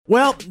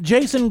Well,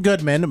 Jason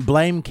Goodman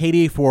blamed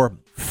Katie for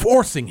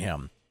forcing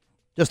him.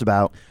 Just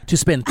about. To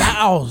spend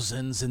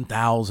thousands and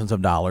thousands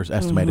of dollars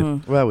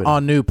estimated Well,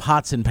 on new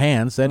pots and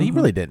pans that he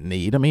really didn't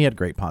need. I mean, he had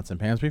great pots and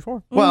pans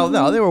before. Well,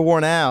 no, they were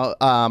worn out.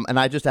 And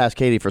I just asked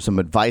Katie for some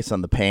advice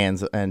on the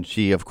pans. And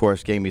she, of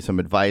course, gave me some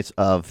advice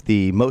of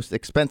the most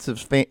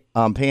expensive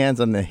pans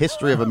in the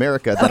history of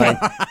America that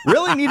I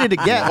really needed to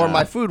get or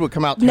my food would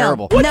come out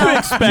terrible. What do you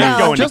expect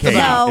going to Katie?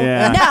 No.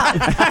 Yeah,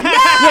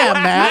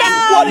 Matt.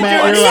 No.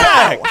 Matt, you're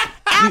right.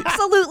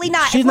 Absolutely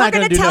not. She's If we're not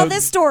going gonna to do tell no-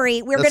 this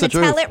story, we're That's going to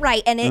the tell truth. it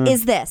right. And it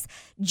is this.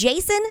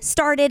 Jason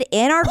started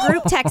in our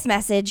group text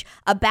message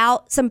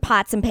about some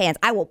pots and pans.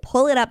 I will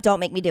pull it up. Don't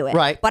make me do it.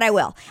 Right. But I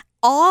will.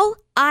 All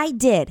I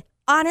did,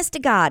 honest to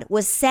God,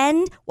 was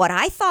send what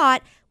I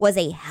thought was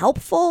a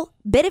helpful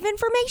bit of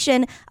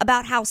information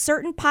about how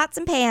certain pots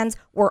and pans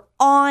were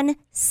on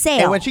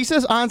sale. And when she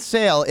says on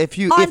sale, if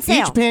sale.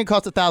 each pan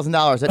costs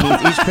 $1,000, that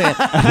means each pan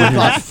would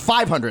cost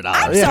 $500.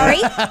 I'm sorry.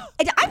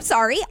 I'm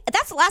sorry.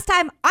 That's the last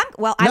time I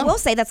will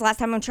say that's the last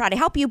time I'm trying to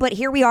help you, but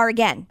here we are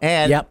again.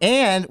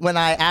 And when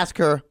I ask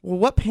her, well,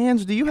 what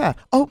pans do you have?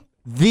 Oh,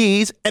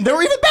 these. And there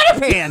were even better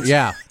pans.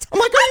 Yeah. I'm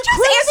like, I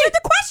just answered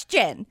the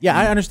question. Yeah,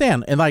 I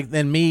understand. And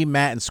then me,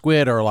 Matt, and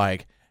Squid are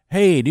like,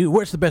 hey, dude,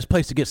 where's the best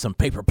place to get some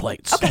paper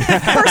plates? Okay,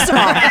 first of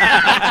all,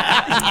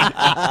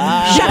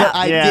 shut up.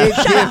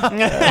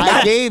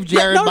 I gave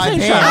Jared Don't my say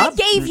pans. shut I up.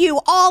 gave you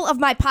all of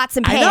my pots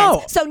and I pans.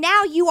 know. So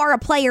now you are a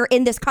player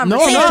in this No, I'm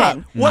conversation.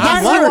 not. Well,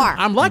 Yes, you are.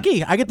 I'm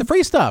lucky. I get the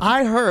free stuff.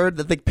 I heard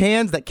that the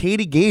pans that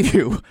Katie gave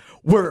you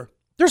were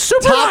They're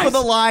super top nice. of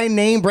the line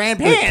name brand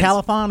pans.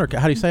 Califon, or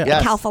how do you say it?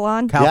 Yes.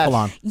 Calphalon?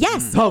 Calphalon.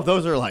 Yes. Oh,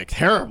 those are like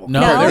terrible.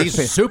 No, No. they're These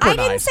pans- super I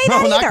nice. didn't say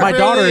that No, not either. My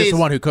daughter Really? is the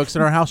one who cooks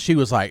in our house. She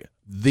was like,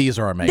 these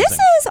are amazing. This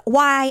is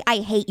why I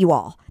hate you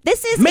all.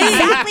 This is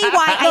exactly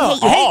why I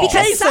hate you. Oh,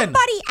 Because Jason.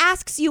 somebody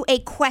asks you a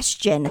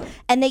question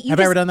and that you Have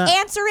I ever just done that?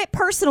 answer it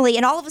personally,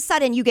 and all of a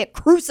sudden you get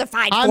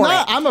crucified for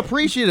it. I'm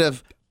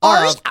appreciative.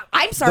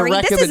 I'm sorry,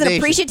 the this isn't recommendation.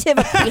 appreciative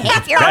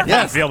behavior. That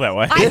doesn't feel that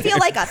way. I feel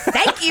like a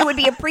thank you would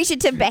be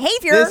appreciative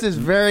behavior. This is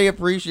very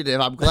appreciative.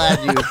 I'm glad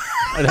you.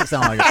 It doesn't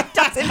sound like it. It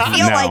doesn't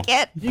feel No. like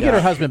it. You get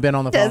her husband Ben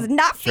on the Does phone.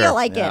 not feel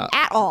like Yeah. it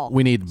at all.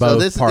 We need So both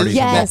this parties.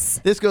 Yes.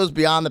 This goes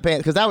beyond the pans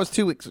because that was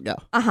 2 weeks ago.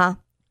 Uh-huh.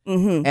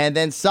 Mm-hmm. And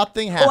then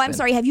something happened. Oh, I'm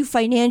sorry. Have you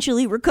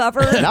financially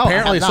recovered? No,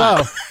 Apparently I have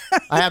not. so.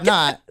 I have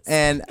not.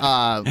 And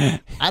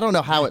I don't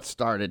know how it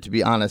started, to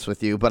be honest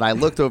with you, but I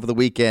looked over the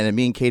weekend and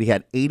me and Katie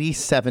had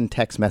 87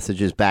 text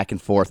messages back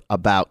and forth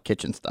about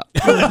kitchen stuff.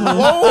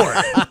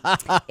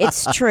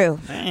 It's true.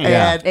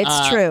 And,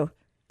 It's true.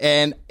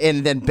 And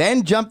then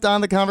Ben jumped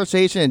on the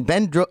conversation and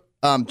Ben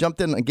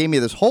jumped in and gave me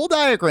this whole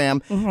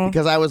diagram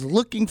because I was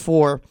looking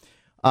for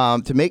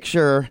to make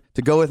sure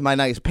to go with my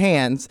nice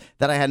pans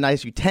that I had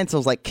nice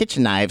utensils like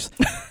kitchen knives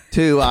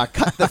to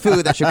cut the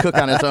food that should cook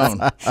on its own.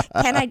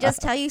 Can I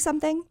just tell you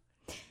something?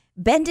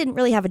 Ben didn't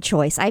really have a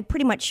choice. I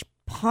pretty much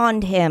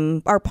pawned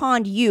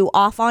you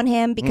off on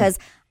him because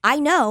I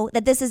know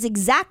that this is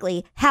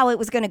exactly how it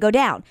was going to go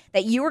down.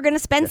 That you were going to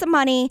spend some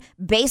money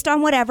based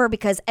on whatever,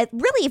 because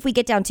really, if we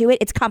get down to it,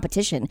 it's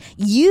competition.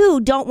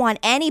 You don't want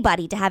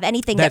anybody to have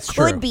anything That's that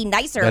true. could be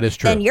nicer That is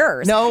true. than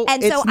yours. No,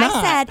 and it's so not.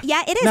 I said,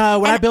 yeah, it is. No,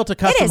 when And I built a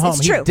custom it is, home,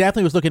 it's he true.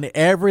 definitely was looking at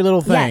every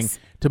little thing Yes.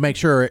 to make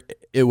sure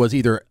it was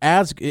either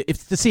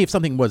to see if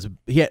something was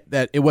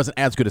that it wasn't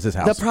as good as his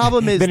house. The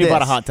problem is Then he this.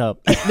 bought a hot tub.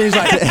 Then he's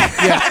like,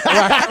 yeah,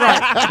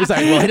 right. He's like,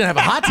 well, he didn't have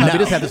a hot tub. He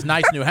just had this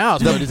nice new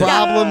house. The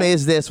problem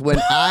is this. When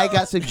I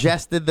got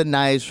suggested the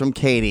knives from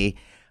Katie,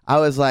 I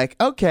was like,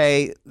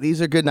 okay,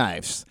 these are good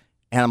knives.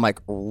 And I'm like,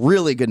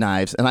 really good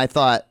knives. And I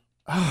thought,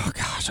 oh,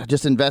 gosh, I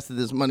just invested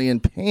this money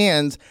in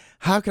pans.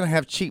 How can I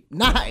have cheap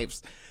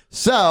knives?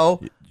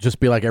 So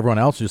just be like everyone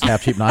else, just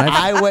have cheap knives.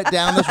 I went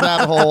down this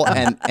rabbit hole,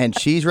 and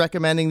she's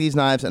recommending these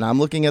knives, and I'm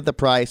looking at the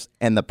price,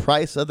 and the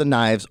price of the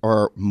knives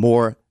are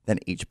more than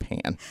each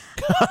pan.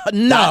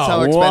 No. That's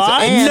how expensive.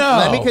 What? And No.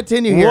 let me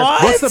continue here.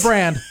 What? What's the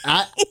brand?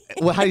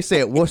 Well, how do you say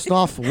it?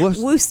 Wusthof?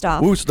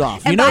 Wusthof. Wusthof.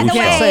 And You know by you the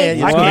can't way, say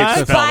it. I can't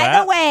What? spell by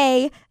that. the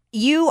way,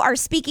 you are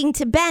speaking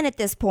to Ben at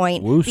this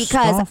point Wusthof?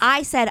 because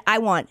I said I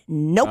want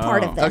no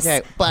part of this.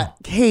 Okay, but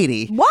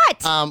Katie.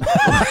 What? Um,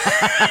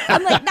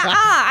 I'm like, nah,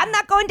 I'm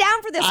not going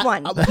down for this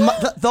one.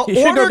 the You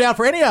shouldn't order, go down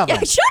for any of them.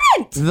 I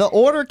shouldn't. The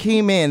order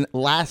came in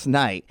last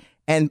night,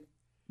 and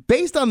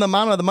based on the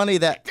amount of the money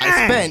that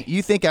I spent,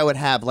 you think I would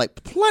have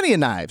like plenty of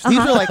knives. These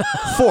are like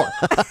four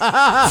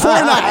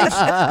knives.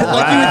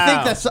 Like you would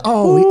think that's.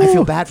 Oh, I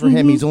feel bad for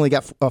him. He's only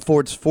got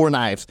four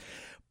knives,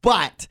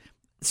 but.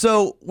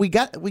 So we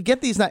get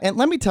these knives, and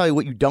let me tell you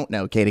what you don't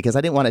know, Katie, because I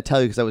didn't want to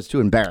tell you because I was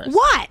too embarrassed.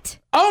 What?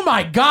 Oh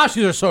my gosh,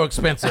 these are so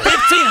expensive.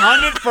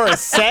 $1,500 for a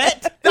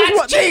set?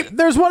 That's cheap.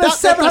 There's one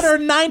that's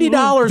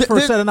 $790 for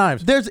a set of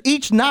knives. There's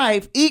each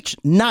knife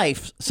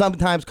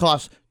sometimes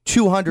costs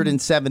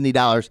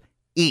 $270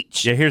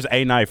 each. Yeah, here's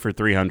a knife for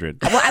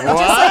 $300. Well, I would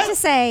just like to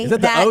say Is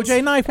that the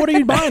OJ knife? What are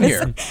you buying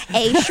here?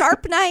 a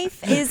sharp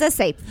knife is a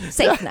safe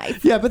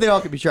knife. Yeah, but they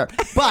all can be sharp.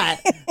 But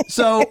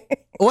so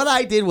what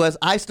I did was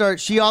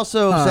she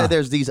also said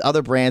there's these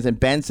other brands, and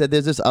Ben said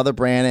there's this other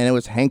brand, and it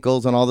was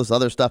Henkel's and all this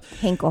other stuff.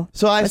 Henkel.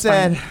 So I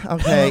said,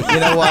 okay, you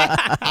know what?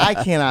 I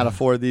cannot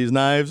afford these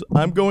knives.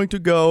 I'm going to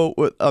go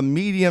with a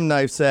medium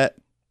knife set.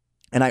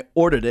 And I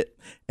ordered it,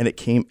 and it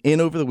came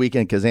in over the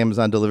weekend because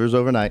Amazon delivers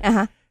overnight.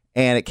 Uh-huh.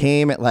 And it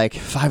came at like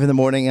 5 a.m.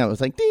 And I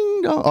was like,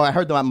 ding dong. Oh, I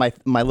heard my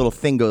little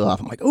thing go off.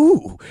 I'm like,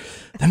 ooh,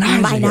 the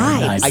knives. My are here.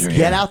 knives. I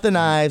get out the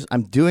knives.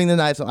 I'm doing the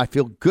knives. I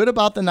feel good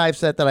about the knife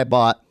set that I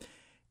bought.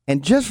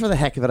 And just for the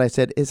heck of it, I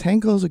said, is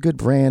Henkel's a good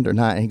brand or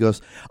not? And he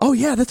goes, oh,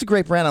 yeah, that's a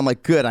great brand. I'm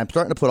like, good. I'm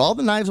starting to put all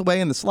the knives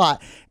away in the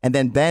slot. And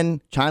then Ben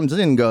chimes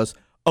in and goes,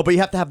 oh, but you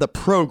have to have the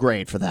pro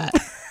grade for that.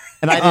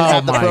 And I didn't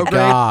have the pro grade.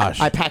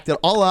 Gosh. I packed it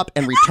all up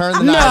and returned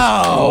the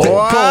knives to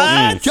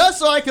Kohl's just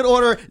so I could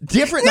order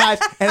different knives.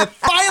 And then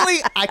finally,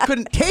 I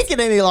couldn't take it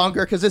any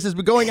longer because this has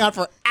been going on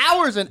for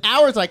hours and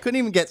hours. I couldn't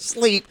even get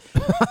sleep.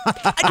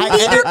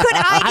 Neither could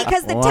I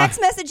because the text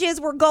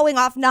messages were going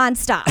off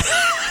nonstop.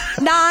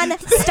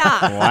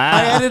 Nonstop.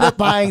 I ended up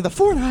buying the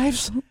 4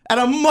 knives at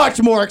a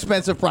much more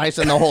expensive price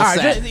than the whole All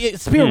set. right,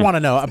 Spear want to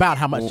know about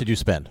how much did you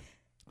spend?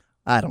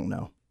 I don't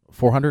know.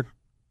 400?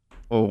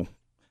 Oh,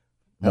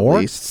 More? at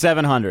least.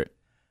 700.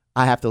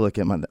 I have to look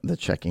at the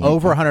checking.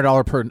 Over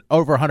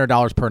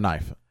 $100 per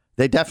knife.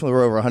 They definitely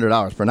were over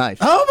 $100 per knife.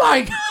 Oh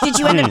my God! Did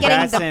you end up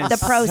getting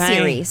That's the Pro insane.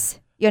 series?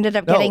 You ended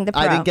up getting the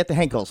Pro. I didn't get the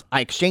Henkel's.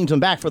 I exchanged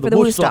them back for the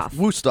Wüsthof.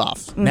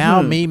 Wüsthof.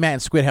 Now me, Matt,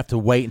 and Squid have to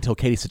wait until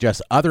Katie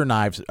suggests other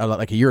knives,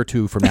 like a year or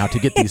two from now, to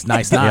get these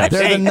nice knives.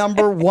 They're the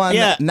number one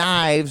Yeah.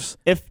 knives.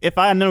 If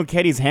I had known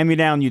Katie's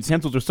hand-me-down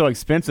utensils were so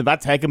expensive,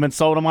 I'd take them and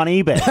sold them on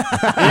eBay.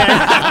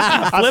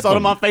 I sold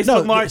them on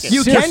Facebook Market.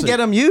 You can Seriously. get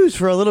them used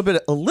for a little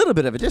bit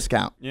of a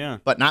discount. Yeah.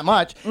 But not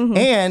much.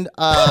 And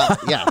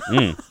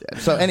yeah.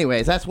 So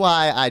anyways, that's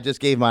why I just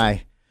gave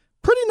my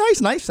pretty nice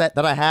knife set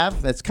that I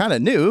have that's kind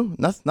of new.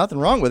 Nothing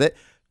wrong with it.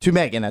 To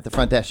Megan at the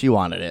front desk. She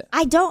wanted it.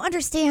 I don't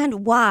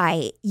understand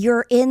why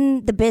you're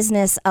in the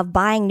business of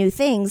buying new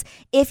things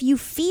if you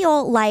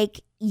feel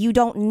like you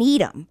don't need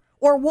them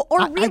or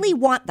really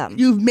want them.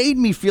 You've made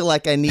me feel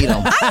like I need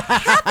them.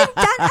 haven't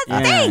done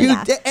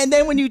a thing. And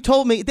then when you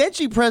told me, then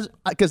she because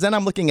then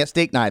I'm looking at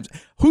steak knives.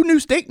 Who knew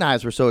steak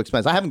knives were so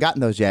expensive? I haven't gotten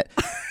those yet.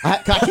 I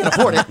can't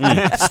afford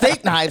it.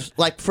 Steak knives,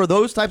 like for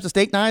those types of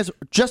steak knives,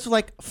 just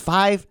like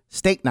 5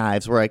 steak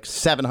knives were like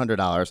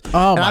 $700.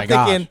 Oh, and my I'm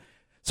gosh. thinking,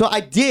 so I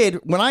did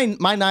when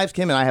my knives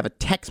came in. I have a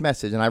text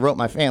message, and I wrote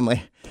my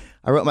family.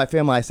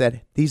 I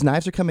said, these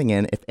knives are coming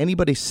in. If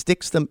anybody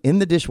sticks them in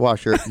the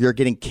dishwasher, you're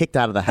getting kicked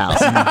out of the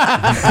house. And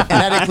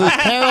that includes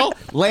Carol,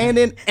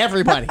 Landon,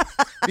 everybody.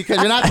 Because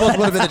you're not supposed to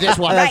put them in the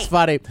dishwasher. That's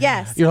funny.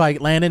 Yes. You're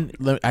like, Landon,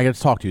 I got to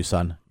talk to you,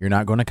 son. You're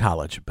not going to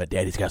college, but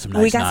Daddy's got some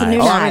nice We got some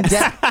knives. new I'm in knives.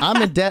 debt.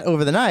 I'm in debt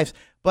over the knives.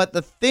 But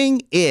the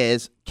thing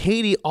is,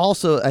 Katie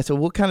also, I said,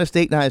 what kind of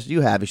steak knives do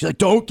you have? And she's like,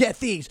 don't get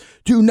these.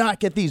 Do not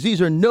get these.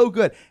 These are no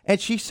good. And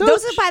she so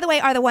Those are, by the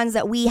way, are the ones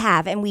that we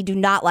have, and we do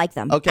not like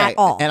them okay. at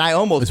all. And I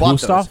almost Is bought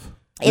Wüsthof?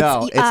 those.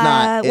 No, it's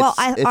not. well,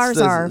 It's ours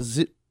the are.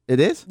 It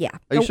is? Yeah.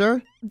 Are you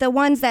sure? The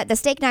ones that the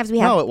steak knives we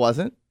have. No, it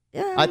wasn't.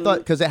 I thought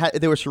because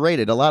they were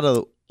serrated. A lot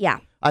of Yeah.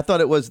 I thought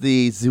it was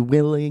the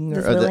Zwilling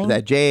or Zwilling?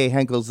 the J.A.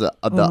 Henkel's the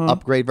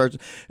upgrade version.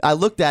 I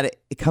looked at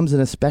it. It comes in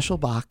a special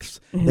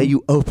box that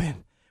you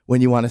open when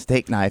you want a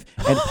steak knife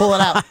and pull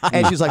it out.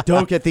 And she's like,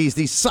 don't get these.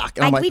 These suck.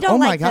 And I'm like, we don't oh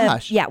my like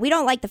gosh. we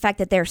don't like the fact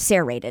that they're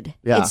serrated.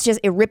 Yeah. It's just,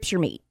 it rips your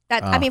meat.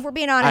 I mean, if we're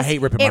being honest,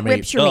 hate ripping it my meat.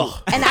 rips your meat.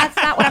 And that's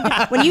not what I'm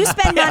doing. When you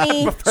spend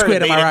money,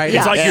 Squid, am I right?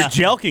 It's like you're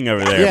jelking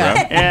over there, Yeah.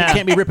 bro. You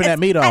can't be ripping that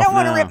meat off. I don't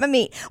want to rip my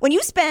meat. When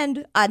you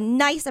spend a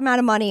nice amount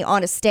of money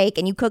on a steak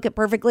and you cook it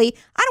perfectly,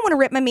 I don't want to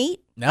rip my meat.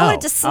 No. I want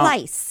it to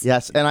slice.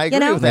 Yes, and I agree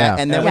know? with that.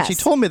 Yeah. And then when Yes. she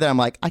told me that, I'm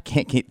like, I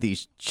can't keep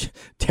these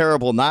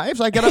terrible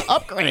knives. I got to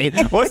upgrade.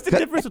 What's the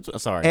difference?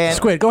 Sorry. And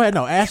Squid, go ahead.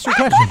 No, ask your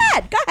question.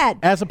 Go ahead.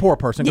 As a poor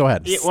person, go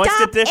ahead. What's the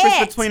Stop difference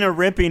it. between a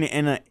ripping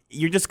and a?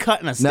 You're just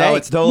cutting a steak. no,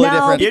 it's totally No,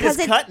 different. You're because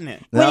just cutting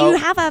it. When No. you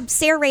have a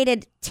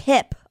serrated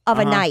tip of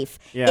a knife,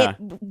 Yeah. it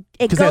 'Cause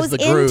it has goes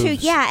the into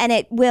grooves. and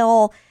it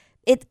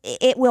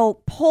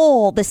will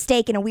pull the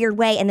steak in a weird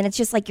way, and then it's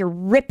just like you're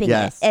ripping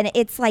Yes. it, and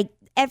it's like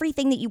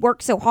everything that you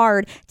work so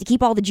hard to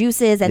keep all the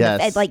juices and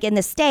Yes. like in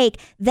the steak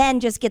then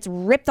just gets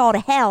ripped all to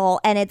hell,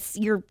 and it's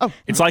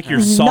It's like you're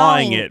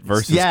sawing Gnawing. it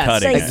versus Yes,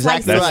 cutting So it. it's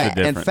exactly That's right.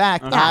 the In difference.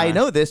 fact, I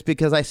know this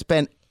because I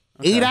spent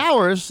 8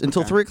 hours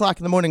until 3 o'clock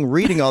in the morning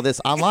reading all this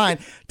online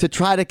to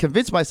try to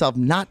convince myself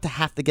not to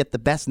have to get the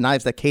best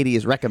knives that Katie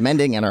is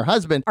recommending and her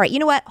husband. all right. You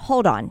know what?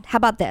 Hold on. How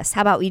about this?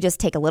 How about we just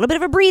take a little bit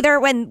of a breather?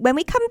 When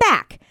we come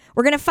back,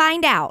 we're gonna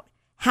find out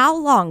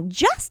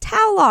just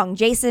how long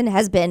Jason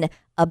has been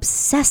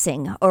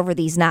obsessing over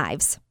these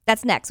knives.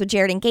 That's next with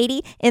Jared and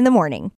Katie in the morning.